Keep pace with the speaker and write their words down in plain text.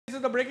This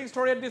is the breaking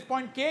story at this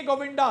point. K.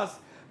 Govindas,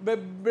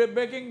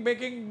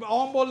 breaking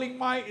Ombo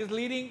Lingmai is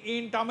leading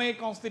in Tamil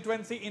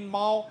constituency in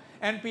Mao.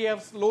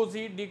 NPF's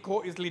Losii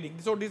Dikho is leading.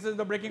 So this is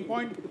the breaking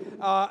point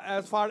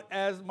as far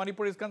as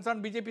Manipur is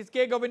concerned. BJP's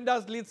K.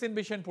 Govindas leads in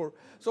Bishenpur.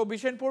 So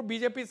Bishenpur,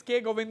 BJP's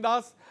K.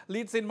 Govindas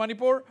leads in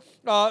Manipur.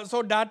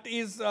 So that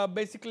is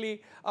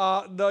basically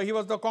he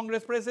was the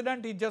Congress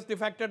president. He just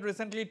defected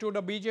recently to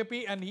the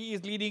BJP and he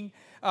is leading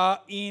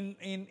in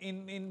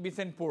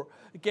Bishenpur.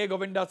 K.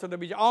 Govindas to the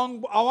BJP.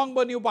 Awang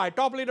Banyubai,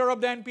 top leader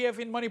of the NPF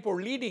in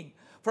Manipur, leading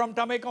from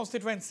Tamil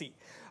constituency.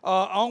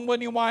 Awang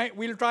Banyubai,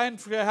 we'll try and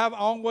have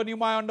Awang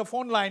Banyubai on the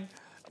phone line.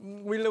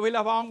 We'll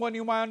have Awang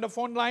Banyubai on the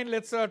phone line.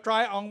 Let's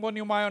try Awang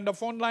Banyubai on the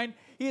phone line.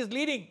 He is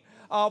leading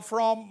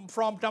from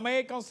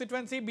Tamil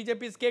constituency.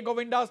 BJP's K.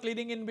 Govindas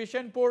leading in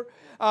Bishenpur.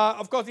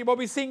 Of course,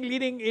 Ibobi Singh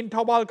leading in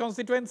Thobal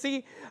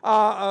constituency.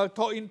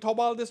 In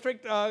Thobal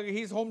district,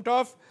 his home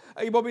turf.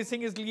 Ibobi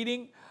Singh is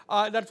leading.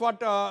 That's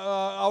what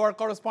our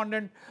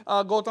correspondent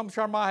Gautam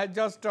Sharma had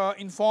just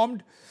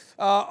informed.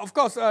 Of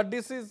course,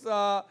 this is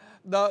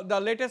the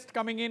latest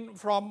coming in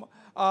from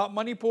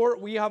Manipur.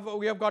 We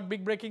have got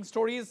big breaking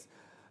stories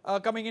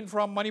coming in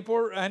from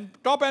Manipur, and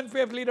top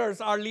NPF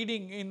leaders are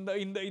leading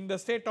in the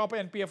state. Top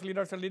NPF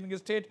leaders are leading the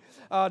state.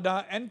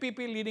 The NPP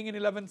leading in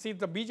 11 seats,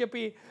 the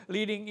BJP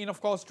leading in, of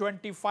course,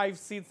 25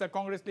 seats, the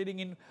Congress leading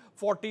in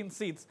 14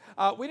 seats.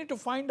 We need to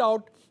find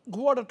out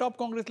who are the top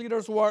Congress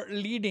leaders who are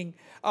leading.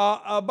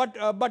 But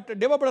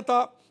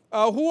Devabrata,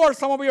 who are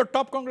some of your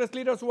top Congress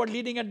leaders who are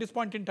leading at this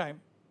point in time?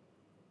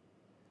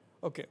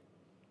 Okay.